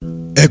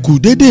kú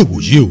déédéé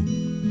ìwòyí o.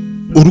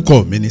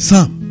 Orúkọ mi ni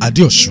Sam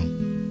Adéọ̀sùn.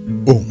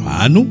 Ohùn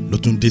Àánú ló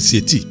tún dé sí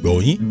etí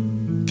ìgbọ́ yín.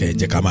 Kẹ́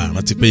jẹ́ ká máa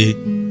rántí pé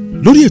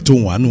lórí ètò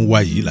Ohùn Àánú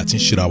wa yìí la ti ń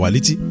ṣíra wa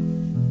létí.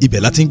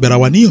 Ibẹ̀ la ti ń gbára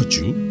wa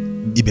níyànjú.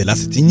 Ibẹ̀ la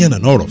sì ti ń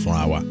yànnàná ọ̀rọ̀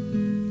fúnra wa.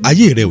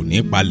 Ayé rẹ ò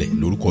ní palẹ̀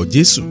lórúkọ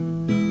Jésù.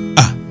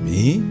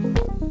 Àmín.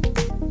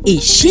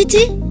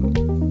 Ìṣítí,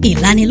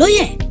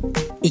 ìlanilóyè,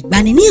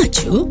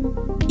 ìgbaniníyànjú,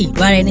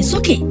 ìlú ara ẹni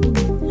sókè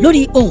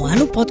lórí Ohùn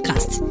Àánú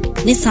podcast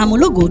ní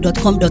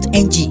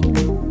samologo.com.ng.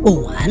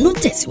 Ohùn Àánú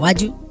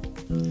tẹ̀síwájú.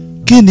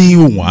 Kí ni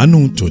Ohùn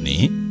Àánú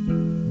tòní?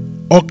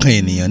 Ọkàn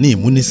ènìyàn ní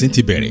ìmúnisìn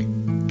ti bẹ̀rẹ̀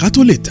ká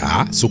tó lè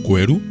tà sóko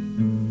ẹrú.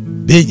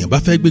 Bí èèyàn bá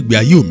fẹ́ gbégbé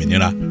ayé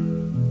òmìnira,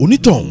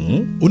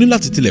 onítọ̀hún ó ní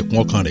láti tilẹ̀kùn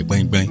ọkàn rẹ̀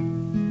gbẹ̀ngbẹ̀ng.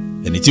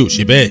 Ẹni tí ò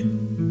ṣe bẹ́ẹ̀,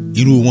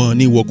 irú wọn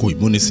ní wọkọ̀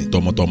ìmúnisìn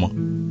tọmọtọmọ.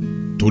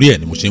 Torí ẹ̀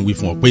ni mo ṣe ń wí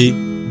fún ọ pé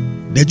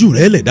dẹjú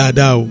rẹ̀ lẹ̀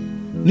dáadáa o,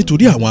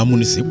 nítorí àwọn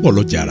amúnisìn pọ̀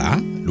lọ jàrá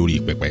lórí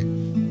pẹpẹ.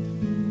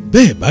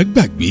 Bẹ́ẹ̀ bá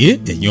gbàgbé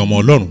ẹ̀yin ọmọ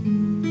Ọlọ́run,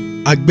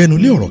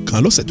 agbẹnulé ọ̀rọ̀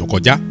kan lọ́sẹ̀ tó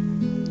kọjá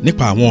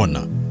nípa àwọn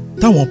ọ̀nà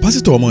táwọn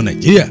pásítọ̀ ọmọ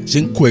Nàìjíríà ṣe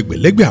ń kó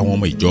ẹgbẹ̀lẹ́gbẹ̀ àwọn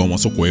ọmọ ìjọ wọn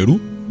sóko ẹrú.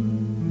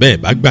 Bẹ́ẹ̀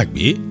bá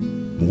gbàgbé,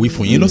 mo wí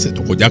fún yín lọ́sẹ̀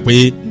tó kọjá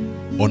pé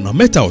ọ̀nà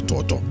mẹ́ta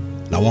ọ̀tọ̀ọ̀tọ̀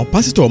làwọn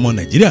pásítọ̀ ọmọ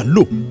Nàìjíríà ń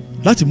lò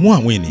láti mú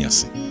àwọn ènìyàn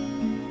sìn.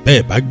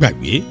 Bẹ́ẹ̀ bá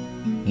gbàgbé,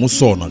 mo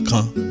sọ ọ̀nà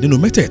kan nínú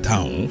mẹ́tẹ̀ẹ̀ta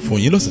ọ̀hún fún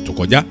yín lọ́sẹ̀ tó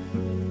kọjá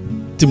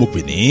tí mo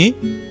pè ní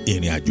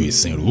ìrìn àjò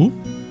ìsìnrú.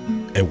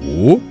 Ẹ wò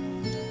ó,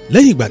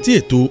 lẹ́yìn ìgbà tí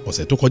ètò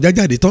ọ̀sẹ̀ tó kọjá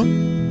jáde tán,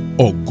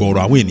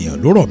 ọ̀gọ̀rọ̀ àwọn ènìyàn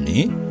ló rọ̀ mí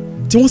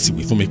tí wọ́n sì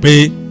wí fún mi pé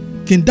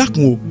kí n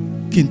dákun o,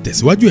 kí n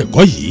tẹ̀síwájú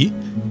ẹ̀kọ́ yìí,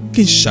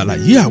 kí n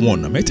ṣàlàyé àwọn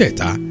ọ̀nà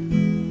mẹ́tẹ̀ẹ̀ta.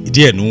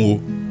 Ìdí ẹ̀nu o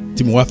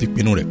tí mo wá fi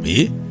pinnu rẹ̀ pé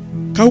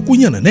ká kúkú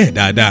yànnà náà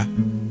dáadáa,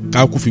 ká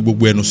kúkú fi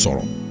gbogbo ẹnu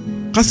sọ̀rọ̀,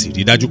 ká sì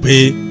rí dájú pé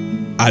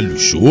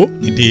alùṣó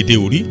ní déédéé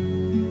orí,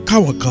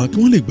 káwọn kan kí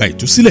wọ́n lè gba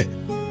ìtúsílẹ̀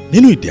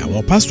nínú ìdè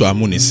àwọn pásítọ̀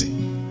amúnisìn.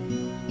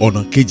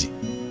 Ọ̀nà kejì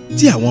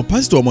tí àwọn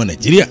pásítọ̀ ọmọ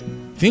Nàìjíríà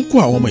fi ń kó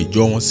àwọn ọmọ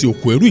ìjọ wọn sí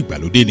oko ẹrú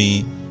ìgbàlódé ni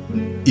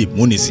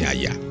ìmúnisìn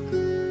àyà.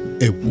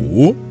 Ẹ wò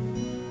ó,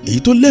 èyí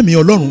tó lẹ́mìí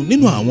Ọlọ́run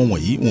nínú àwọn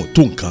wọ̀nyí wọn ò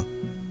tó nǹkan.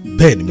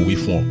 Bẹ́ẹ̀ ni mo wí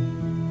fún ọ,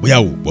 bóyá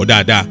o gbọ́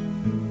dáadáa.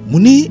 Mo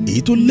ní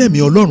èyí tó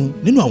lẹ́mìí Ọlọ́run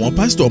nínú àwọn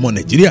pásítọ̀ ọmọ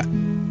Nàìjíríà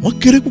wọ́n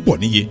kéré púpọ̀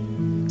níye.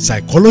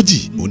 Psychology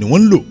ò ní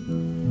wọ́n ń lò.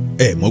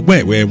 Mọ́gbọ́n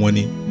ẹ̀wẹ́ wọn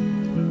ni.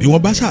 Bí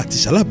wọ́n bá ṣáà ti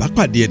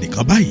ṣalábàápàdé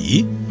ẹnìkan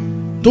báyìí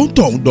tó ń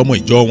tọ̀ ń dọmọ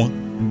ìjọ wọn,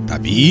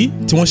 tàbí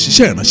tí wọ́n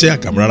ṣiṣẹ́ ìránṣẹ́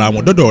àkàmúrara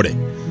wọn dọ́dọ̀ rẹ̀,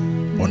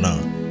 ọ̀nà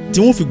tí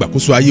wọ́n fi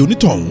gbàkóso ayé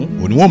onítọ̀hún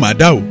ò ní wọ́n máa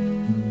dá o.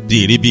 Bí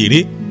eré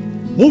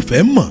wọ́n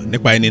fẹ́ mọ̀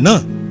nípa ẹni náà,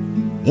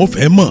 wọ́n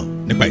fẹ́ mọ̀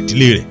nípa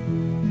ìdílé rẹ̀,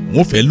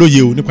 wọ́n fẹ́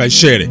lóye o nípa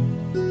iṣẹ́ rẹ̀,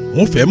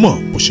 wọ́n fẹ́ mọ̀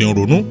bó ṣe ń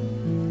ronú.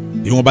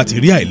 Bí wọ́n bá ti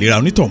rí àìlera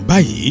onítọ̀hún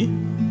báyìí,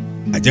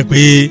 a jẹ́ pé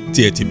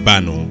tí ẹ ti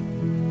bá nu.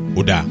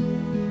 Ó dáa,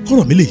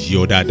 kọ́rọ̀ mi lè yí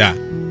ọ dáadáa.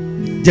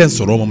 Jẹ́ ń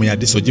sọ̀rọ̀ ọmọ mi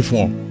Adésọjí fún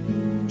ọ.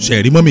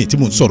 Ṣé rí mọ́mì tí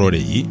mò ń sọ̀rọ̀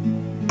rẹ̀ yìí,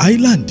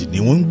 Island ni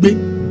wọ́n ń gbé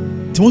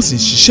tí wọ́n sì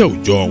ń ṣiṣẹ́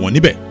òòjọ́ wọn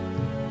níbẹ̀.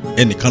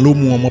 Ẹnìkan ló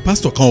mú ọmọ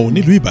pásítọ̀ kan o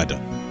nílùú Ìbàdàn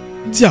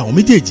tí àwọn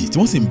méjèèjì tí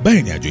wọ́n sì ń bá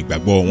ìrìn àjò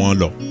ìgbàgbọ́ wọn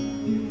lọ.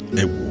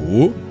 Ẹ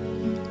wò ó,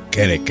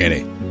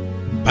 kẹ̀rẹ̀kẹ̀rẹ̀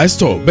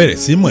pásítọ̀ bẹ̀rẹ̀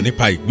sí mọ̀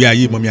nípa ìgbé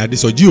ayé mọ́mì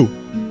Adésọjí o,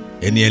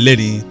 ẹni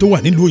ẹlẹ́ni tó wà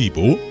nílùú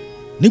òyìnbó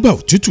nígbà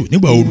òtútù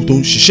nígbà ooru tó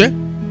ń ṣiṣẹ́.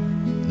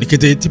 Ní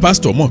kété tí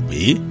pásítọ̀ mọ̀ pé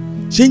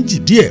ṣéǹjì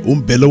díẹ̀ ó ń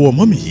bẹ lọ́wọ́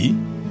mọ́mì yìí,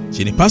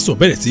 ṣe ni pásítọ̀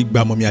bẹ̀rẹ̀ sí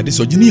gba mọ́mì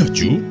Adésọjí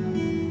níyànjú.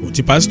 Ohun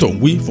tí pásítọ̀ ń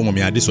wí fún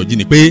mọ́mì Adésọjí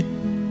ni pé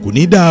kò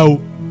ní dáa o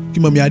kí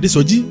mọ́mì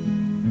Adésọjí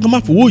kán má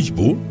fowó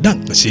òyìnbó dá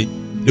nǹkan ṣe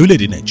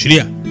lórílẹ̀‐èdè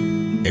Nàìjíríà.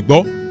 Ẹ gbọ́,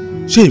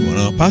 ṣé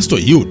ìmọ̀ràn pásítọ̀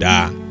yìí ò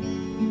dáa?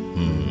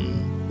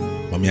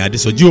 Mọ́mì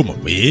Adésọjí ò mọ̀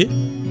pé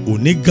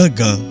òní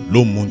gángan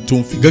ló mú tó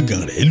ń fi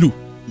gángan rẹ̀ lù.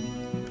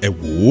 Ẹ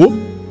wò ó,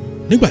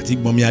 nígbà tí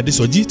mọ́mì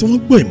Adésọjí tí wọ́n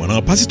gbọ́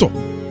ìmọ̀ràn pásítọ̀,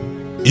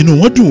 inú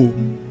wọn dùn o,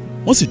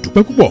 wọ́n sì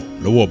dúpẹ́ púpọ̀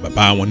lọ́wọ́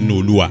bàbá wọn nínú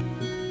Olúwa.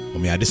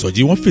 Mọ́mì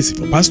Adésọjí wọ́n fèsì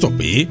fún pásítọ̀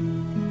pé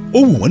ó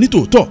wù wọ́n ní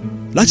tòótọ́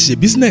láti ṣe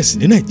bísínẹ́sì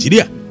ní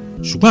Nàìjíríà,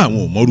 ṣùgbọ́n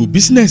àwọn ò mọrú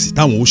bísínẹ́sì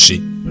táwọn ó ṣe.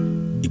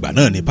 Ìgbà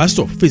náà ni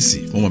pásítọ̀ fèsì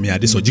fún mọ́mì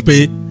Adésọjí pé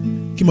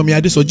kí mọ́mì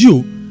Adésọjí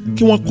o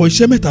kí wọ́n kọ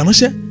iṣẹ́ mẹ́ta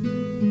ránṣẹ́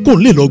kó n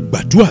lè lọ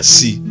gbàdúrà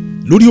sí i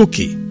lórí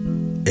òkè.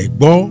 Ẹ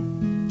gbọ́,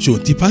 ṣé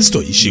ohun tí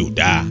pásítọ̀ yìí ṣe ò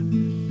dáa?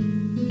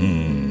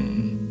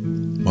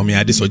 Mọ́mì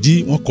Adésọjí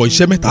wọ́n kọ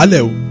iṣẹ́ mẹ́ta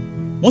lẹ̀ o,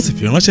 wọ́n sì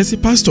fi ránṣẹ́ sí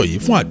pásítọ̀ yìí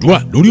fún àdúrà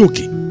lórí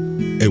òkè.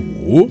 Ẹ wò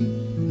ó,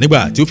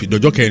 nígbà tí ó fi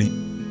dọjọ́ kẹrin,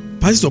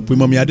 pásítọ̀ pe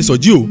mọ́mì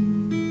Adésọjí o,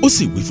 ó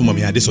sì wí fún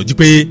mọ́mì Adésọjí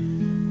pé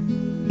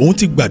òun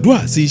ti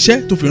gbàdúrà sí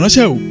iṣẹ́ tó fi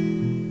ránṣẹ́ o,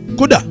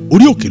 kódà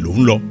orí òkè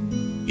lòun lọ.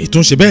 Ètò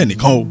ń ṣe bẹ́ẹ̀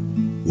nìkan o,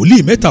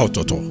 wòlíì mẹ́ta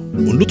ọ̀tọ̀ọ̀tọ̀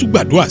òun ló tún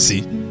gbàdúrà sí,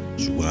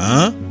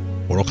 ṣùgbọ́n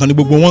ọ̀rọ̀ kan ní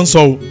gbogbo wọn ń sọ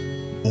o.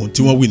 Ohun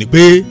tí wọ́n wí ni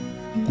pé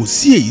kò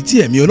sí èyí tí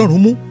ẹ̀mí Ọlọ́run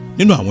mú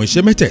nínú àwọn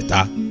iṣẹ́ mẹ́tẹ̀ẹ̀ta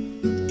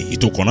èyí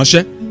tó kọ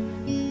ránṣẹ́.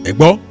 Ẹ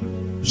gbọ́,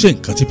 ṣé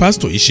nǹkan tí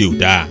pásítọ̀ yìí ṣe ò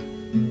dáa?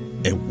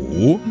 Ẹ wò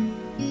ó,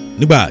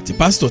 nígbà tí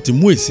pásítọ̀ ti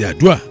mú èsì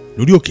àdúrà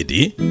lórí òkè dé,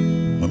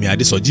 mọ́mì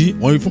Adésọjí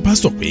wọ́n wí fún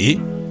pásítọ̀ pé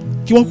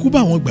kí wọ́n kú bá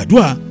àwọn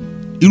gbàdúrà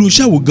irú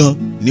iṣẹ́ wo gan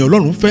ni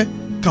Ọlọ́run fẹ́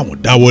káwọn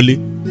dáwọ́lé.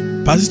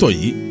 Pásítọ̀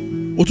yìí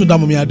ó tún dá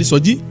mọ́mì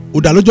Adésọjí ó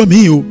dá lọ́jọ́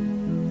míì o.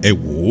 Ẹ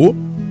wò ó,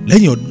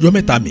 lẹ́yìn ọjọ́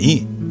mẹ́ta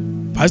míì,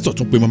 pásítọ̀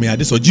tún pe mọ́mì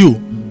Adésọjí o,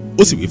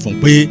 ó sì wí fún un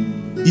pé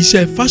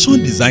iṣẹ́ fashion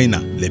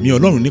designer lẹ̀mí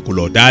Ọlọ́run ní kò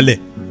lọ dálẹ̀.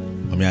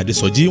 Mọ̀mí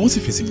Adésọjí wọ́n sì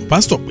fèsì fún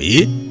pásítọ̀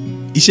pé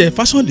iṣẹ́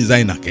fashion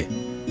designer kẹ̀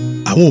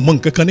àwọn ò mọ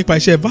nǹkan kan nípa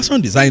iṣẹ́ fashion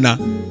designer.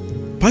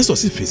 Pásítọ̀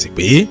sì fèsì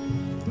pé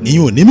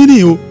ìyẹn ò ní mí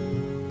nìyí o,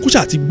 kó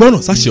ṣáà ti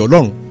gbọ́ràn sáṣẹ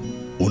Ọlọ́run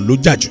òun ló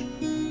jà jù.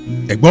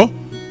 ẹ gbọ́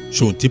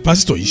ṣòun tí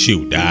pásítọ̀ yìí ṣe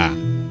ò dáa.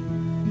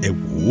 ẹ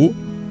wò ó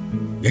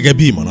gẹ́gẹ́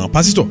bí ìmọ̀ràn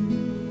pásítọ̀,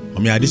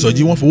 Mọ̀mí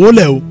Adésọjí wọ́n fowó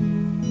lẹ̀ o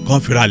kàn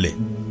fira lẹ̀.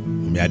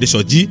 Mọ̀mí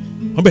Adésọjí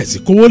wọ́n bẹ̀rẹ̀ sí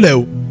kówó lẹ̀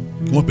o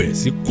kí wọ́n bẹ̀rẹ̀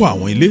sí kó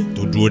àwọn ilé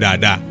tó dúró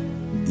dáadáa,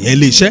 ìyẹn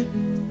ilé iṣẹ́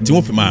tí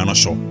wọ́n fi máa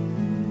ránṣọ.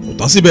 kò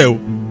tán síbẹ̀ o,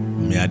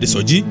 Mọ̀mí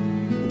Adésọjí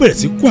ó bẹ̀rẹ̀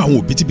sí kó àwọn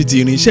òbítíbitì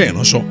irinṣẹ́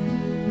ìránṣọ, ó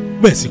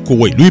bẹ̀rẹ̀ sí kó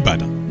wọ ìlú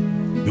Ìbàdàn.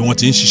 bí wọ́n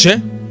ti ń ṣiṣẹ́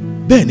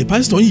bẹ́ẹ̀ ni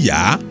pásítọ̀ ń yà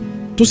á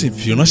tó sì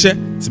fi ránṣẹ́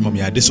sí Mọ̀mí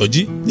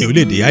Adésọjí ní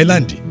orílẹ̀-èdè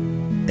Ireland.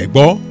 ẹ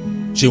gbọ́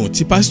ṣé ohun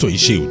tí pásítọ̀ yìí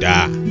ṣe ò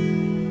dáa.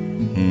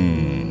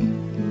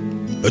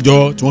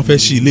 lọ́jọ́ tí wọ́n fẹ́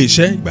ṣí ilé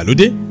iṣẹ́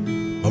ìgbàlódé,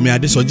 Mọ̀mí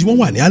Adésọjí wọ́n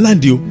wà ní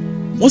Ireland o,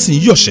 wọ́n sì ń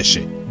yọ̀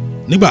ṣẹ̀ṣẹ̀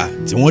nígbà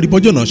tí wọ́n rí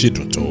bọ́jọ́ náà ṣe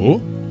dùn tó.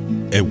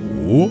 ẹ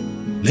wò ó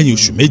lẹ́yìn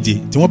oṣù méje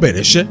tí wọ́n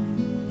bẹ̀rẹ̀ iṣẹ́,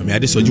 Mọ̀mí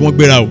Adésọjí wọ́n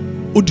gbéra o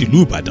ó dìlú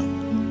Ìbàdàn.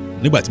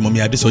 nígbà tí Mọ̀mí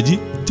Adésọjí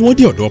tí wọ́n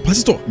dé ọ̀dọ̀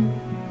pásítọ̀,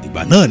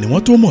 ìgbà náà ni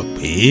wọ́n tó mọ̀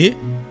pé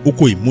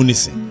oko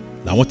ìmúnisìn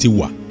làwọn ti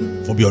wà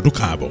fún bí ọdún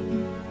kan àbọ̀.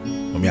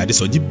 Mọ̀mí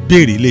Adésọjí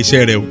béèrè ilé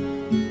iṣẹ́ rẹ̀ o,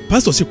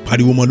 pásítọ̀ sì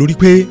pariwo mọ́ lórí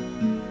pé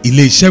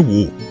ilé iṣẹ́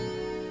wo.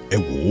 ẹ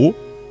wò ó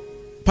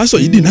pásítọ̀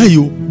yìí dènà yìí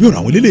o bí ọ̀rọ̀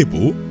àwọn eléléèbó.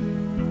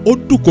 ó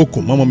dúnkokò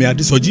mọ́ Mọ̀mí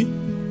Adésọjí,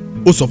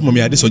 ó sọ fún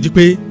Mọ̀mí Adésọjí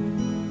pé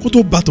kó tó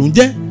bà tòun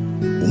jẹ́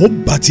òun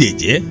bá tiẹ̀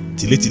jẹ́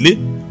tilétilé,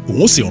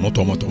 òun sì rán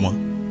tọmọtọmọ.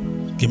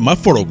 kì í má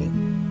fọ̀rọ̀ gùn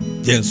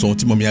jẹ́ ń sọ ohun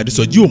tí Mọ̀mí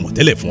Adésọjí ò mọ̀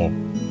tẹ́lẹ̀ fún ọ.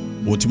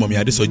 ohun tí Mọ̀mí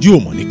Adésọjí ò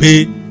mọ̀ ni pé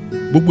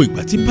gbogbo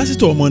ìgbà tí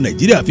pásítọ̀ ọmọ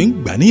Nàìjíríà fi ń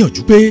gbà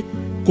níyànjú pé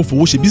kó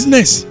fowó ṣe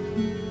bísínẹ́sì,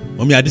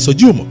 Mọ̀mí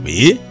Adésọjí ò mọ̀ pé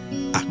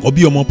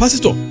àkọ́bí ọmọ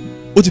pásítọ̀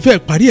ó ti fẹ́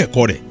parí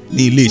ẹ̀kọ́ rẹ̀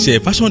ní ilé iṣẹ́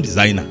fashion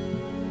designer.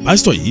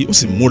 pásítọ̀ yìí ó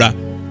sì múra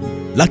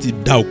láti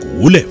dá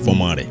okòwò lẹ̀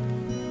fọmọ rẹ̀.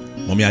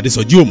 Mọ̀mí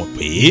Adésọjí ò mọ̀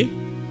pé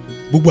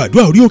gbogbo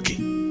àdúrà orí òkè,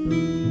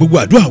 gbogbo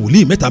àdúrà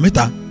wòlíì mẹ́ta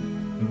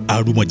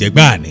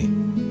àrùmọ̀jẹ̀gbáà ni.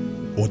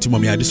 ohun tí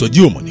Mọ̀mí Adésọjí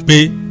ò mọ̀ ni pé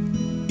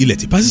ilẹ̀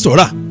tí pásítọ̀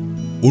rà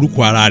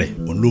orúkọ ara rẹ̀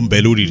òun ló ń bẹ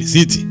lórí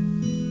rìsíìtì.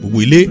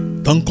 gbogbo ilé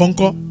tán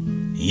kọ́ńkọ́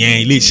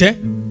ìyẹn ilé iṣẹ́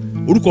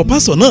orúkọ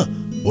pásítọ̀ náà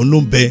òun ló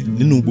ń bẹ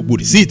nínú gbogbo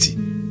rìsíìtì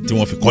tí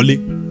wọ́n fi kọ́lé.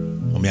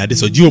 Mọ̀mí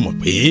Adésọjí ò mọ̀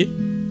pé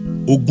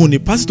ogún ni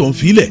pásítọ̀ ń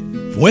filẹ̀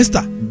fún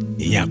Esther,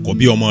 ìyẹn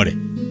àkọ́bí ọmọ rẹ̀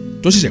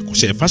tó ṣẹ̀ṣẹ̀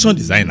kọ́ṣẹ́ fashion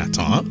designer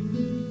tán.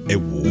 ẹ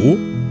wò ó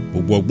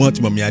gbogbo ọgbọ́n tí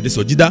Mọ̀mí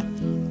Adésọjí dá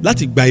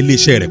láti gba ilé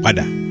iṣẹ́ rẹ̀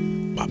padà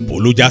pàbó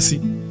ló já sí.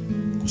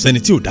 kò sẹ́ni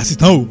tí ò dá sí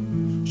tán o,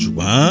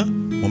 ṣùgbọ́n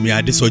Mọ̀mí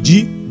Adésọjí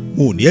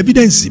wọn ò ní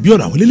evidence bí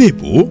ọ̀rọ̀ àwọn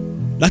eléléèbó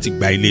láti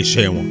gba ilé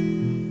iṣẹ́ wọn.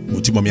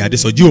 ohun tí Mọ̀mí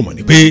Adésọjí ò mọ̀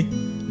ni pé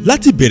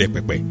láti bẹ̀rẹ̀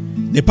pẹ̀pẹ̀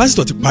ni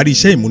pásítọ̀ ti parí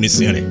iṣẹ́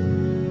ìmúnisìn rẹ̀.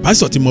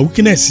 pásítọ̀ ti mọ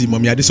weakness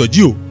Mọ̀mí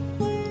Adésọjí o,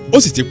 ó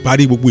sì ti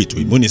parí gbogbo ètò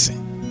ìmúnisìn.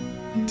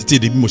 títí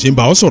di bí mo ṣe ń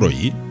bá ọ sọ̀rọ̀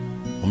yìí,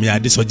 Mọ̀mí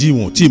Adésọjí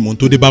wọn ò tí ì mú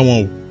tó dé bá wọn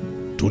o.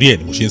 torí ẹ̀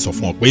ni mo ṣe ń sọ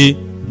fún ọ pé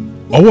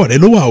ọwọ́ rẹ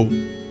ló wà o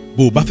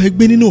bó o bá fẹ́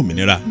gbé nínú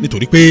òmìnira,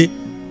 nítorí pé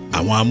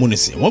àwọn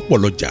amúnisìn wọ́n pọ̀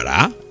lọ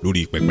jàrá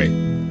lórí pẹpẹ.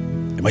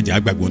 ẹ má jẹ́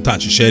àgbàgbọ́ tá à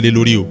ń ṣiṣẹ́ lé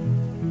lórí o.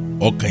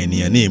 ọkàn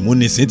ènìyàn ní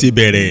ìmúnisìn ti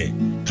bẹ̀rẹ̀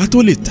ká tó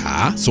lè tà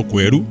á sóko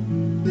ẹrú.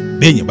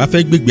 béèyàn bá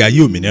fẹ́ gbégbé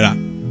ayé òmìnira,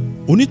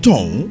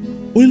 onítọ̀hún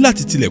ó ní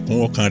láti tilẹ̀kùn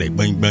ọkàn rẹ̀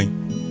gbọ̀ngbọ̀n.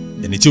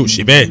 ẹni tí ò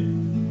ṣe bẹ́ẹ̀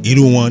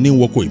irú wọn ní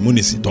wọkọ̀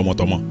ìmúnisìn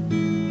tọmọtọmọ.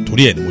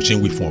 torí ẹ̀ ni mo ṣe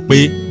ń wí fún ọ pé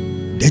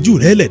dẹ́jú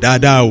rẹ̀ lẹ̀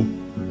dáadáa o,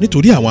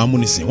 nítorí àwọn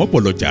amúnisìn wọ́n pọ̀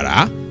lọ jàrá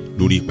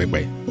lórí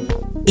pẹpẹ.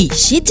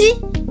 ìṣítí,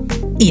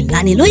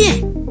 ìlanilọ́yẹ̀,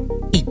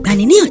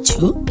 ìgbaniníyànjú,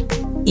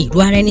 ìró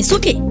ara ẹni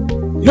sókè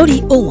lórí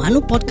Ohùn Àánú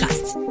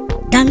podcast.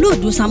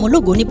 dáńlóòdù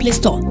Samológo ní Play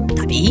Store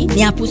tàbí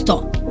ní Apple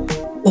Store.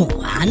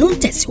 Ohùn Àánú ń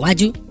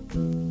tẹ̀síwájú.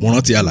 mo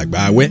rántí alàgbà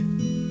Awẹ́,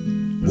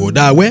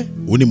 bòdá Awẹ́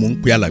ó ní mò ń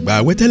pe alàgbà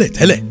Awẹ́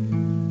tẹ́lẹ̀tẹ́lẹ̀,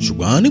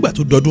 ṣùgbọ́n nígbà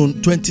tó dọdún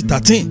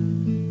 2013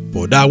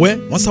 bòdá Awẹ́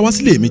wọ́n sá wá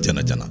sílé mi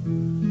jànàjànà,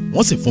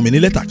 wọ́n sì fún mi ní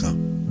lẹ́tà kan.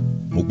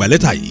 mo gba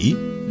lẹ́tà yìí,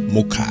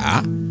 mo kà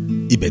á,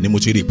 ibẹ̀ ni mo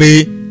ti rí i pé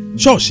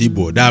ṣọ́ọ̀ṣì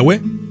bòdá Awẹ́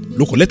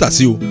ló kọ lẹ́tà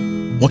sí o.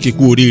 wọ́n kì í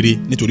kú oríire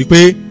nítorí pé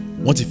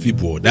wọ́n ti fi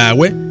bòdá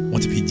Awẹ́ wọ́n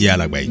ti fi jẹ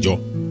alàgbà ìjọ.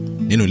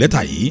 nínú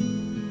lẹ́tà yìí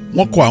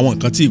wọ́n kọ àwọn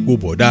nǹkan tí ipò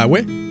bòdá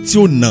Awẹ́ tí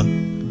ó na,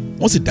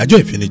 wọ́n sì dájọ́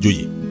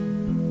ìfinijoyè.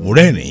 mo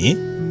rẹ́rìn-ín,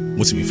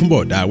 mo sì wí fún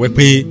bòdá Awẹ́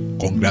pé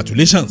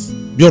congratulations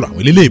bí ọ̀rọ̀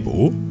àwọn eléléèbó.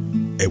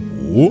 ẹ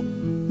wò ó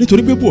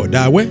nítorí pé bòdá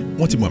Awẹ́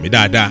wọ́n ti mọ̀ mí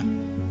dáadáa.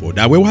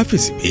 bòdá Awẹ́ wá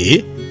fèsì pé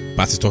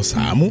pásítọ̀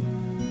Sàámú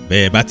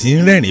bẹ́ẹ̀ bá ti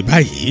ń rẹ́rìn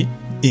báyìí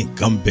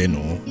nǹkan ń bẹnu.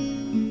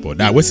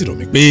 bòdá Awẹ́ sì rọ̀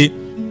mí pé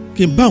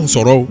kí n bá òun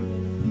sọ̀rọ̀ o,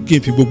 kí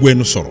n fi gbogbo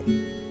ẹnu sọ̀rọ̀,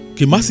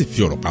 kí n má sì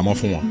fi ọ̀rọ̀ pamọ́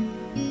fún wọn.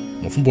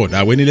 mo fún bòdá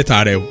Awẹ́ ní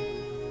lẹ́tà rẹ o,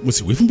 mo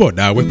sì wí fún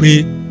bòdá Awẹ́ pé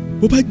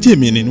bó bá jẹ́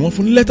mi ni wọ́n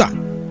fún ní lẹ́tà,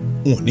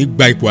 n ò ní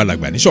gba ipò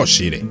alàgbà ní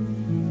ṣọ́ọ̀ṣì rẹ̀.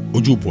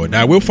 ojú bòdá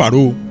Awẹ́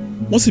fàró,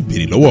 wọ́n sì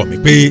béèrè lọ́wọ́ mi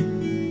pé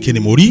kí ni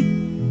mo rí.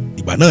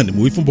 ìgbà náà ni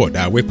mo wí fún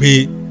bòdá Awẹ́ pé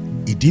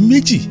ìdí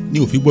méjì ni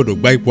ó fi gbọ́dọ̀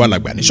gba ipò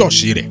alàgbà ní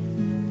ṣọ́ọ̀ṣì rẹ̀.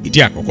 ìdí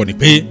àkọ́kọ́ ni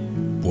pé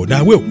bòdá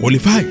Awẹ́ ò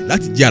qualify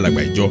láti jẹ́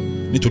alàgbà ìjọ,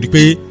 nítorí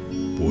pé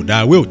bòdá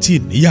Awẹ́ ò tí ì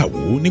níyàwó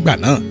nígbà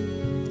náà.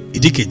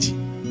 ìdí kejì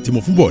tí mo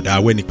fún bòdá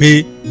Awẹ́ ni pé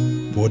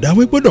bọ̀dá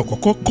Awẹ́ gbọ́dọ̀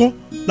kọ́kọ́ kọ́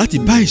láti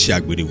bá ìṣe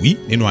àgbèrè wí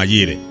nínú ayé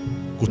rẹ̀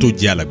kó tó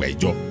jẹ́ alàgbà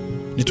ìjọ,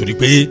 nítorí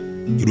pé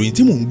ìròyìn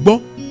tí mò ń gbọ́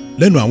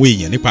lẹ́nu àwọn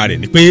èèyàn nípa rẹ̀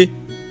ni pé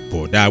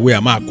bọ̀dá Awẹ́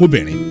a máa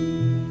kóbìnrin.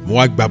 mo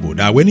wá gba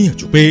bọ̀dá Awẹ́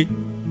níyànjú pé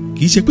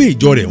kì í ṣe pé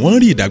ìjọ rẹ̀ wọ́n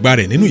rí ìdàgbà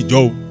rẹ̀ nínú ìjọ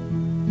o,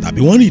 tàbí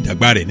wọ́n rí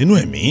ìdàgbà rẹ̀ nínú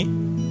ẹ̀mí,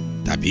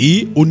 tàbí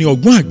ó ní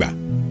ọgbọ́n àgbà,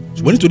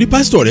 ṣùgbọ́n nítorí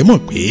pásítọ̀ rẹ̀ mọ̀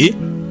pé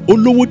ó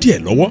lówó díẹ̀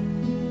lọ́wọ́,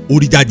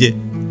 orí jájẹ,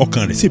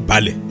 ọkàn rẹ̀ sì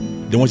balẹ̀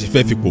ni wọ́n ṣe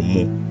fẹ́ fipò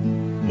mú.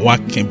 mo wá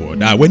kin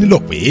bọ̀dá Awẹ́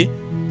nílọ̀ pé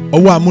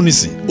ọwọ́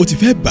amúnisìn ó ti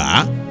fẹ́ bà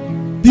á,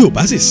 bí ò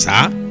bá sì sá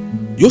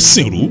yóò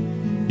sìn rú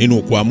nínú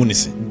oko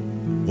amúnisìn.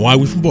 mo wá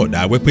wí fún bọ̀dá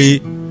Awẹ́ pé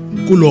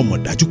kó lọ mọ̀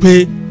dájú pé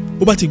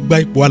ó bá ti gba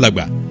ipò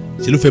alàgbà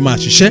ṣe ló fẹ́ máa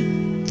ṣiṣẹ́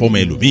fọmọ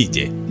ẹlòmíì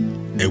jẹ.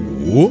 ẹ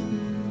wò ó,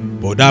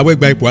 bọ̀dá Awẹ́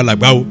gba ipò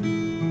alàgbà o,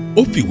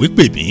 ó fìwé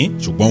pè mí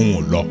ṣùgbọ́n òun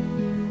ò lọ.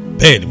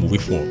 bẹ́ẹ̀ ni mo wí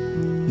fún ọ,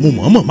 mo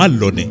mọ̀ọ́mọ̀ má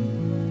lọ ni.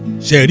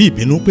 ṣe rí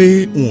ìbínú pé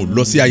òun ò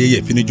lọ sí ayẹyẹ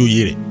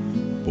ìfinijóyè rẹ̀.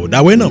 bọ̀dá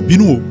Awẹ́ náà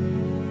bínú o,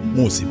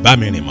 wọn ò sì bá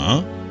mi rìn mọ́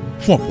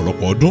fún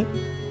ọ̀pọ̀lọpọ̀ ọdún,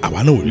 àwa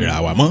náà ò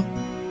ríra wa mọ́.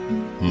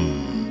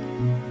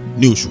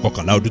 ní oṣù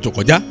kọkànlá ọdún tó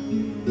kọjá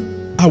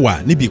a wà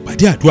níbi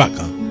ìpàdé àdúrà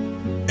kan.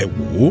 ẹ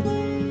wò ó,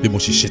 bí mo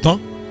ṣe ṣetán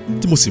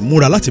tí mo sì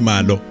múra láti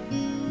máa lọ,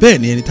 bẹ́ẹ̀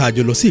ni ẹni tá a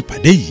jọ lọ sí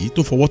ìpàdé yìí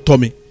tó fọwọ́ tọ́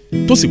mi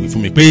tó sì wí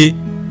fún mi pé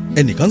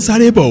ẹnìkan ń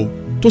sáré bọ̀ o,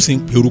 tó sì ń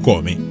pe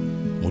orúkọ mi.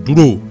 mo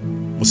dúró,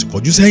 mo sì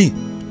kọjú sẹ́yìn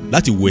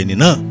láti wo ẹni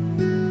náà.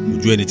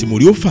 ojú ẹni tí mo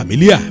rí ó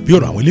fàmílíà bí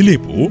ọ̀rọ̀ àwọn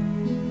eléléèbó.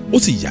 ó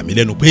sì yà mí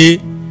lẹ́nu pé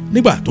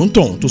nígbà tó ń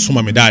tọ̀hún tó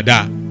súnmọ́ mi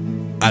dáadáa,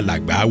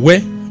 alàgbà Awẹ́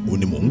ò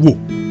ní mò ń wò.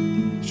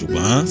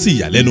 ṣùgbọ́n sí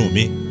ìyàlẹ́nu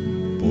mi,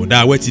 bọ̀dá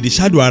Awẹ́ ti di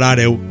ṣáàdù ara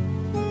rẹ̀ o.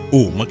 ò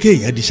mọ̀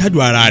kéèyàn di ṣáàdù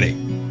ara rẹ̀.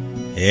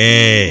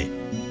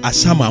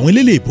 àṣàmọ̀ àwọn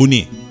eléléèbó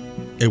ni.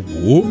 ẹ wò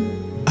ó,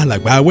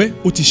 alàgbà Awẹ́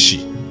ó ti ṣì,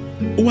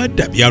 ó wá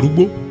dàbí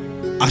arúgbó,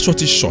 aṣọ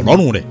ti ṣọ̀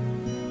lọ́rùn rẹ̀.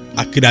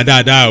 akéda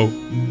dáadáa o,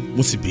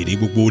 mo sì béèrè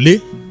gbogbo ilé.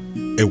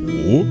 ẹ wò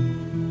ó,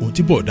 ohun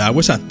tí bọ̀dá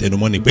Awẹ́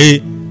ṣàtẹnumọ́ ni pé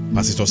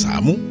pásítọ̀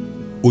Sàámú,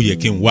 ó yẹ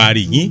kí n wá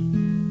rí yín.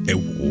 ẹ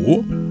wò ó,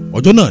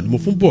 ọjọ́ náà ni mo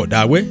fún bọ̀dá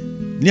Awẹ́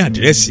ní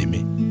àdírẹ́sì mi,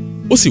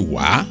 ó sì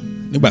wá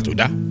nígbà tó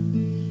dá.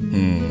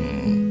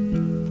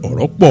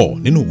 ọ̀rọ̀ pọ̀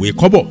nínú ìwé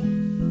kọ́bọ̀.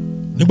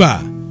 nígbà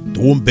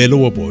tó ń bẹ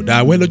lọ́wọ́ bọ̀dá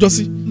Awẹ́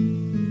lọ́jọ́sí,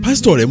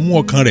 pásítọ̀ rẹ̀ mú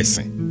ọkàn rẹ̀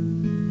sìn,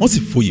 wọ́n sì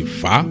foyè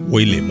fà á wọ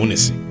ilé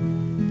ìmúnisìn.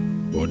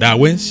 bọ̀dá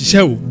Awẹ́ ń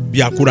ṣiṣẹ́ o bí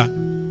akúra,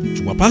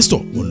 ṣùgbọ́n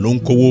pásítọ̀ òun ló ń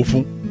kówó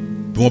fún.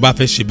 bí wọ́n bá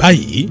fẹ́ ṣe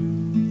báyìí,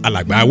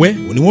 alàgbà Awẹ́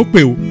òun ni wọ́n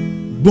pè o.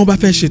 bí wọ́n bá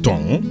fẹ́ ṣe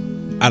tọ̀hún,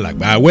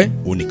 alàgbà Awẹ́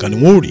òun nìkan ni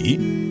wọ́n ò rí.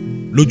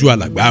 lójú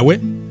alàgbà Awẹ́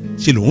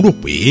ṣe lòun rò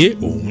pé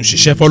òun ń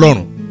ṣiṣẹ́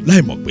fọlọ́run,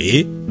 láì mọ̀ pé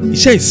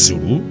iṣẹ́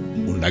ìsìnrú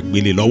òun la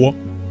gbélé lọ́wọ́.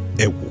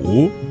 ẹ wò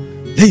ó,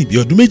 lẹ́yìn bí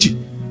ọdún méjì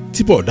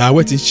tí bọ̀dá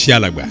Awẹ́ ti ń ṣe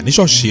alàgbà ní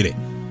ṣọ́ọ̀ṣì rẹ̀,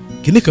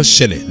 kíní kan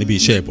ṣẹlẹ̀ níbi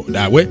iṣẹ́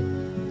bọ̀dá Awẹ́.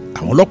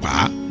 àwọn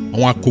ọlọ́pàá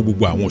wọn á kó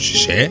gbogbo àwọn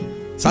òṣìṣẹ́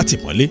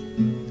sátìmọ́lé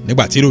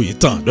nígbà tí ìròyìn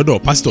tàn lọ́dọ̀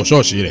pásítọ̀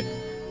ṣọ́ọ̀ṣì rẹ̀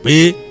pé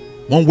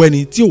wọ́n ń wẹ́ni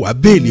tí ó wá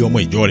béèlì ọmọ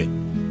ìjọ rẹ̀.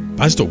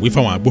 pásítọ̀ wí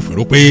fáwọn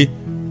agbófinró pé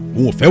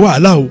òun ò fẹ́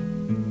wàhálà o,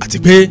 àti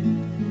pé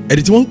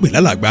ẹni tí wọ́n ń pè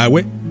lálàgbà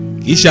Awẹ́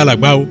kì í ṣe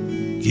alàgbà o,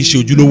 kì í ṣe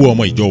ojúlówó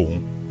ọmọ ìjọ òun.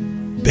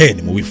 bẹ́ẹ̀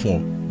ni mo wí fún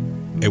ọ.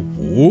 ẹ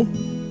wò ó,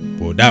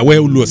 bọ̀dá Awẹ́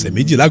ó lo ọ̀sẹ̀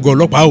méjì lágọ̀ọ́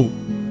ọlọ́pàá o,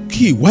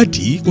 kí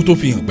ìwádìí kó tó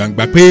fi hàn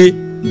gbangba pé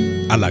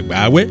alàgbà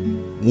Awẹ́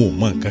wọn ò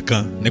mọ nǹkan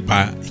kan nípa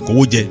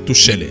ìkówójẹ tó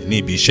ṣẹlẹ̀ ní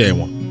ibi iṣẹ́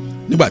wọn.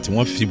 nígbà tí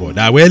wọ́n fi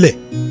bọ̀dá Awẹ́ lẹ̀,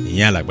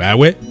 ìyẹn alàgbà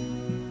Awẹ́,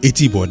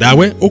 etí bọ̀dá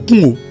Awẹ́ ó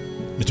kún o,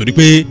 nítorí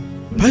pé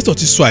pásítọ̀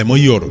ti sọ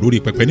àìmọye ọ̀rọ̀ lórí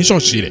pẹpẹ ní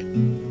ṣọ́ọ̀ṣì rẹ̀.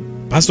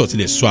 pásítọ̀ ti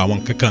lè sọ àwọn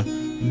nǹkan kan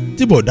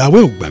tí bọ̀dá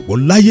Awẹ́ ò gbàgbọ́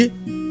láyé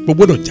kó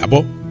gbọ́dọ̀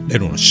jábọ́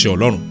lẹ́nu ìránṣẹ́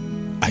Ọlọ́run.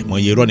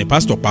 àìmọye irọ́ ni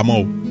pásítọ̀ pamọ́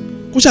o,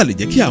 kó ṣáà lè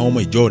jẹ́ kí àwọn ọmọ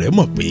ìjọ rẹ̀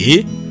mọ̀ pé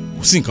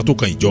kò sí nǹkan tó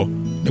kan ìjọ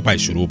nípa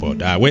ìṣòro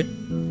bọ̀dá Awẹ́.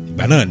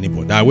 ìgbà náà ni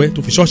bọ̀dá Awẹ́ tó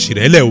fi ṣọ́ọ̀ṣì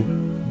rẹ̀ lẹ̀ o,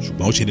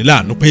 ṣùgbọ́n ó ṣe ní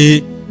láàánú pé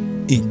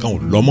nǹkan ò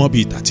lọ mọ́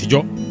bíi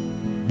tàtijọ́.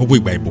 gbogbo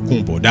ìgbà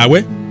ìbùkún bọ̀dá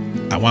Awẹ́,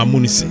 àwọn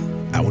amúnisìn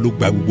àwọn ló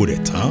gba gbogbo rẹ̀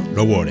tán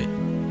lọ́wọ́ rẹ̀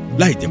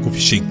láì jẹ́ kó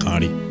fi ṣe nǹkan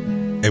rí.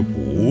 ẹ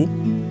wò ó,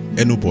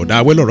 ẹnu bọ̀dá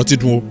Awẹ́ lọ̀rọ̀ ti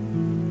dùn o.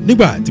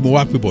 nígbà tí mo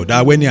wá pe bọ̀dá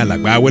Awẹ́ ní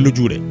alàgbà Awẹ́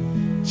lójú rẹ̀,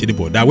 ṣe ni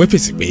bọ̀dá Awẹ́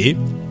fèsì pé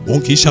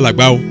òun kì í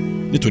ṣalàgbà o,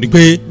 nítorí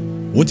pé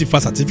òun ti fa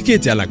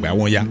sàtífíkẹ́ẹ̀tì alàgbà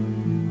wọn ya.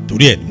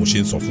 torí ẹ̀ ni mo ṣe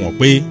ń sọ fún ọ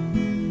pé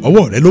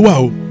ọwọ́ rẹ ló wà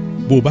o,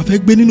 bó o bá fẹ́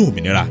gbé nínú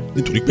òmìnira,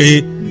 nítorí pé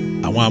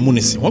àwọn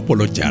amúnisìn wọ́n pọ̀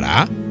lọ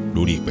jàrá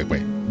lórí pẹpẹ.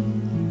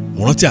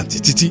 mo rántí àǹtí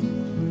Títí.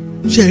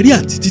 ṣe rí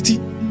àǹtí Títí,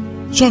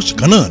 ṣọ́ọ̀ṣì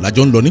kan náà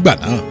lájọ ń lọ nígbà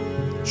náà,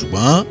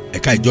 ṣùgbọ́n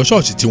ẹ̀ka ìjọ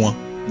ṣọ́ọ̀ṣì tiwọn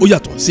ó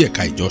yàtọ̀ sí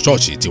ẹ̀ka ìjọ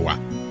ṣọ́ọ̀ṣì tiwa.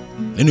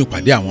 nínú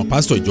ìpàdé àwọn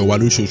pásítọ̀ ìjọ wa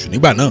lóṣooṣù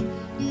nígbà náà,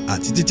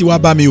 àǹtí Títí wá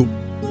bá mi o,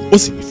 ó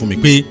sì wí fún mi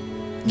pé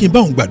kí n bá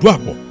òun gbàdúrà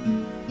pọ̀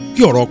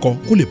kí ọ̀rọ̀ ọkọ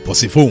kó lè bọ́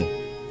sí fóun.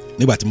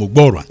 nígbà tí mo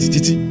gbọ́ ọ̀rọ̀ àǹtí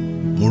Títí,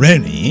 mo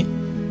rẹ́rìn-ín,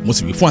 mo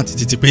sì wí fún àǹtí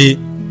Títí pé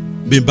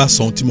bí n bá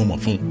sọ ohun tí mo mọ̀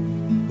fún un,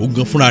 òun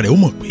gan fúnra rẹ̀ ó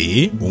mọ̀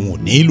pé òun ò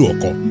nílò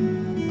ọkọ.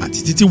 àǹtí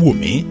Títí wò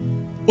mí,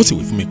 ó sì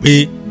wí fún mi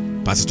pé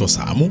pásítọ̀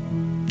Sàámú,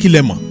 kí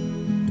lẹ mọ̀?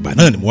 ìgbà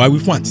náà ni mo wá wí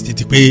fún àǹtí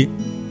Títí pé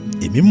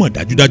èmi mọ̀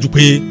dájúdájú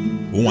pé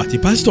òun àti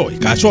pásítọ̀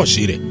ìka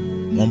ṣọ́ọ̀ṣì rẹ̀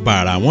wọ́n ń bá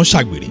ara wọn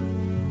ṣàgbèrè.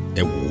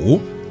 ẹ wò ó,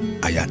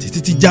 àyà àǹtí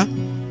Títí já,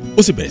 ó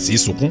sì bẹ̀rẹ̀ sí í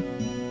sunkún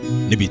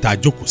níbi tá a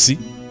jókòó sí.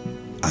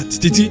 àǹtí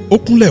Títí ó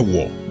kúnlẹ̀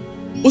wọ̀,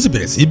 ó sì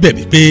bẹ̀rẹ̀ sí bẹ̀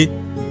mí pé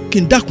kí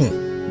n dákun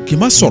kí n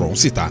má sọ̀rọ̀ òun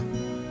síta.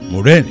 mo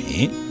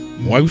rẹ́rìn-ín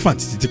mo wá wí fún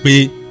àǹtí títí pé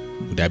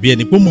kò dàbí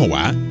ẹni pé ó mọ̀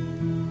wá.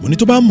 mo ní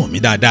tó bá mọ̀ mí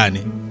dáadáa ni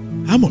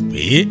á mọ̀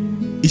pé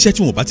iṣẹ́ tí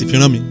wọn bá ti fi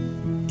rán mi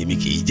èmi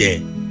kì í jẹ́.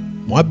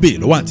 mo wá béèrè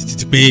lọ́wọ́ àǹtí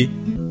títí pé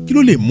kí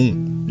ló lè mú un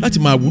láti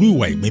máa wúrú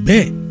ìwà ìgbín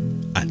bẹ́ẹ̀.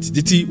 àǹtí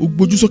títí ó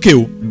gbójú sókè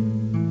o,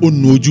 ó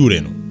nu ojú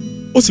rẹ̀ nù,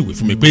 ó sì wí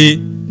fún mi pé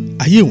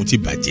ayé òun ti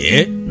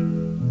bàjẹ́.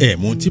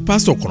 ẹ̀ẹ̀mú tí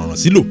pásítọ̀ kọ̀rọ̀ràn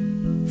sílò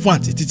fún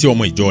àǹtí títí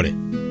ọmọ ìjọ rẹ̀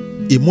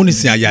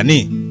ìmúnisìn àyà ní.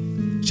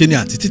 ṣe ni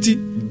àǹtí títí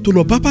tó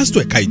lọ bá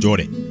pásítọ̀ ẹ̀ka ìjọ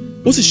rẹ̀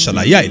ó sì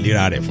ṣàlàyé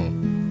àìlera rẹ̀ fún un.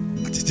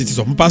 àǹtí títí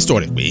sọ fún pásítọ̀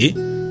rẹ̀ pé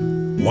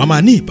wọ́n á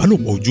máa ní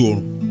ìbálòpọ̀ ojú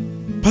oorun.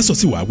 pásítọ̀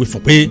sì wàá wí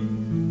fún pé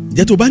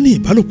ǹjẹ́ tó bá ní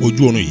ìbálòpọ̀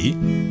ojú oorun yìí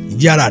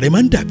ǹjẹ́ ara rẹ̀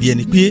máa ń dàbí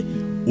ẹni pé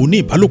o ní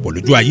ìbálòpọ̀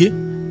lójú ayé?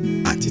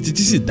 àǹtí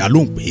títí sì dá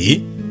lóhùn pé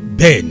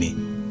bẹ́ẹ̀ ni.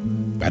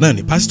 ìgbà náà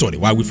ni pásítọ̀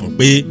rẹ̀ wá wí fún un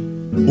pé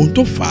ohun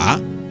tó fà á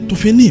tó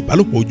fi ní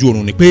ìbálòpọ̀ ojú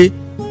oorun ni pé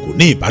kò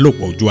ní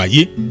ìbálòpọ̀ ojú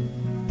ayé.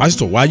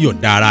 pásítọ̀ wá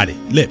yọ̀ǹda ara rẹ̀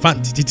lẹ́ẹ̀fà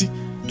àǹtí títí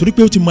torí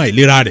pé ó ti mọ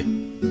àìlera rẹ̀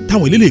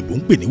táwọn eléléèbó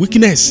ń pè ní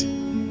weakness.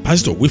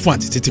 pásítọ̀ wí fún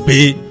àǹtí títí pé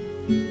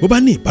bó bá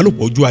ní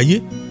ìbálòpọ̀ ojú ayé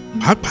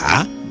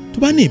pàápàá tó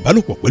bá ní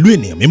ìbálòpọ̀ pẹ̀lú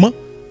ènìyàn mímọ́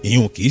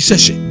ìyẹn kì í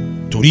ṣẹ̀ṣẹ̀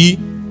torí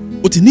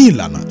ó ti ní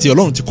ìlànà tí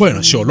Ọlọ́run ti kọ́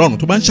ìránṣẹ́ Ọlọ́run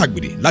tó bá ń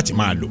ṣàgbèrè láti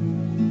máa lò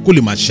kó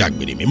lè máa ṣe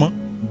àgbèrè mímọ́.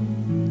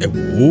 ẹ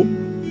wò ó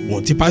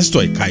ohun tí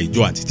pásítọ̀ ẹ̀ka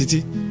ìjọ àǹtí títí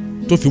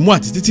tó fi mú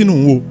àǹtí títí nù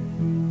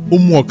ó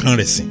mú ọkàn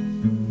rẹ̀ sìn.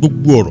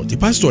 gbogbo ọ̀rọ̀ tí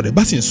pásítọ̀ rẹ̀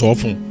bá sì ń sọ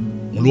fún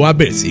un ló wá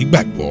bẹ̀rẹ̀ sí í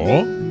gbàgbọ́.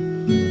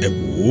 ẹ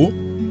wò ó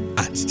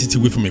àǹtí títí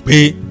wí fún mi pé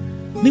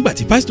nígbà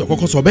tí pásítọ̀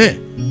kọ́kọ́ sọ bẹ́ẹ̀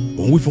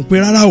òun wí fún pé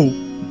rárá o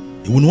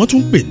èwo ni wọ́n tún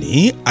ń pè ní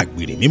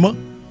àgbèrè mímọ́.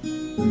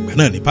 ìgbà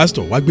náà ni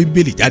pásítọ̀ wá gbé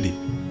bíbélì jáde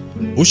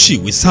ó ṣí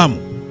ìwé sáàmù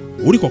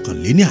orí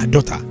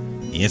 51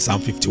 ìyẹn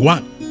psalm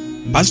 51.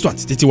 pásítọ̀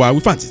àǹtí títí wá wí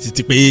fún àǹtí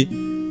títí pé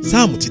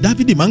sáàmù tí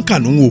dávidi máa ń kà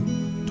nù o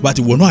tó bá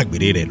ti wọnú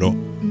àgbèrè rẹ̀ lọ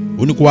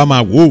ó ní kó wá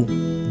máa wò ó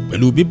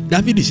pẹ̀lú bí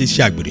dávidi ṣe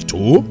ṣe àgbèrè tó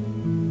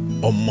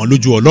ọmọ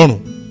lójú Ọlọ́run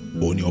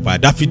òun ni ọba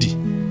dáfídì.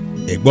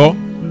 ẹ gbọ́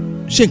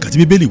ṣé nǹkan tí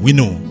bíbélì wí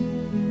nù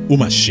ó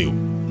máa ṣe o.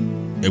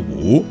 ẹ wò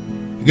ó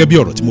gẹ́gẹ́ bí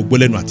ọ̀rọ̀ tí mo gbọ́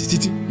lẹ́nu àǹtí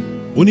títí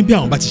ó ní bí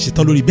àwọn bá ti ṣe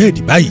tán lórí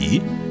bẹ́ẹ̀dì báyìí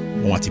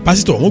wọn àti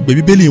pásítọ̀ wọn gbé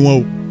bíbélì wọn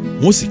o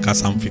wọn sì ka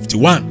psalm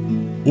 51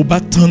 ó bá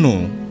tán nù.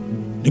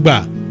 nígbà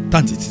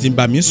táǹtí títí ń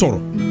bá mi sọ̀rọ̀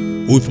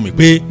ó wí fún mi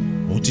pé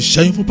òun ti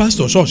ṣẹ́yún fún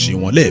pásítọ̀ ṣọ́ọ̀ṣì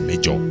wọn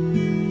lẹ́ẹ̀mẹjọ.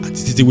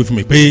 àǹtí títí wí fún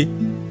mi pé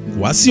kò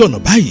wá sí ọ̀nà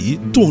báyìí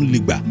tóun lè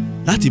gbà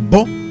láti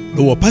bọ́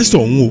lọ́wọ́ pásítọ̀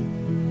òun o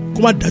kó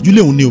má dájú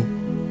léun ni o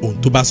ohun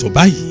tó bá sọ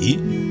báyìí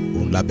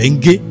òun làbẹ́ ń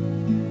gé.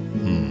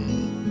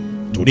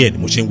 torí ẹ̀ ni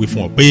mo ṣe ń wí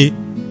fún ọ pé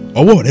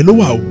ọwọ́ rẹ ló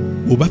wà o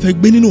bó bá fẹ́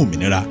gbé nínú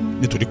òmìnira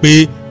nítorí pé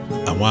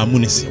àwọn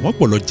amúnisìn wọ́n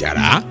pọ̀ lọ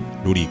jàrá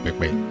lórí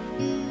pẹpẹ.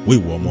 wo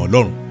ìwọ ọmọ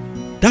Ọlọ́run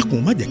dákun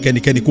má jẹ́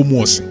kẹ́nikẹ́ni kó mú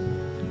ọ sìn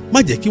má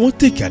jẹ́ kí wọ́n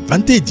take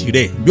advantage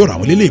rẹ bí ọ̀rọ̀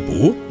àwọn eléléèbó.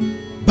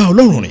 bá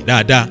Ọlọ́run rìn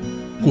dáadáa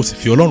kó o sì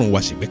fi Ọlọ́run wá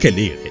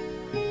ṣègbẹ́kẹ̀lé rẹ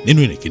nínú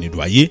ìrìnkèrindò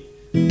ayé.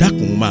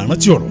 dákun máa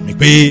rántí ọ̀rọ̀ mi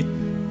pé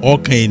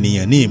ọkàn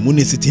ènìyàn ní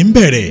ìmúnisìn ti ń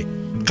bẹ̀rẹ̀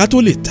ká tó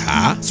lè tà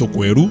á sóko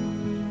ẹrú.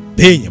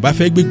 béèyàn bá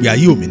fẹ́ gbégbé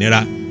ayé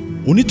òmìnira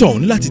onítọ̀hún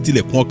ní láti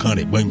tilẹ̀kùn ọkàn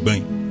rẹ̀ gbọ̀ngbọ̀n.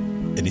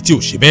 ẹni tí ò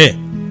ṣe bẹ́ẹ̀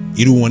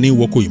irú wọn ní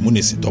wọ́kọ̀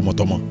ìmúnisìn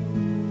tọmọtọmọ.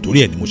 torí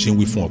ẹ̀ ni mo ṣe ń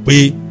wí fún ọ pé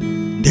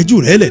dẹ́jú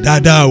rẹ̀ lẹ̀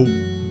dáadáa o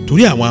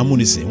torí àwọn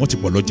amúnisìn wọ́n ti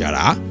pọ̀ lọ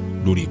jàrá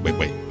lórí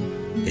pẹpẹ.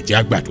 ẹ jẹ́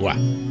á gbàdúrà.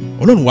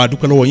 Ọlọ́run wa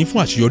dúpẹ́ lọ́wọ́ yín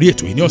fún àṣeyọrí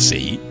ètò yìí ní ọ̀sẹ̀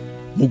yìí.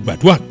 mo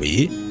gbàdúrà pé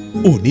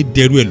ò ní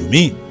dẹrú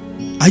ẹlòmíì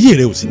ayé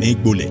rẹ ò sì ní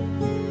gbolẹ̀.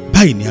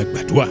 báyìí ni a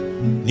gbàdúrà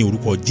ní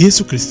orúkọ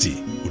Jésù Kristi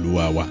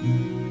Olúwa wa.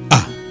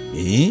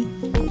 àmín.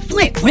 fún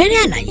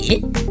ẹ̀kúnrẹ́rẹ́ àlàyé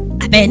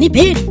àbẹ́ ní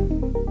béèrè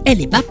ẹ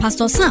lè bá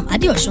pásítọ̀ Sam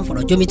Adéọ̀sùn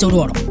fọ̀rọ̀ jomitoro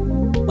ọ̀rọ̀.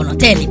 ọ̀nà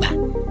tẹ́ ẹ lè gbà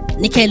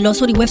ní kẹ́ ẹ lọ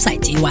sórí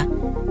wẹ́bsáìtì wa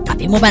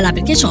tàbí mobile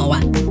application wa.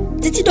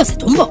 títí dọ̀sẹ̀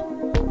tó ń bọ̀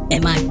ẹ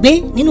máa gbé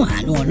nínú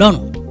àánú Ọlọ́run.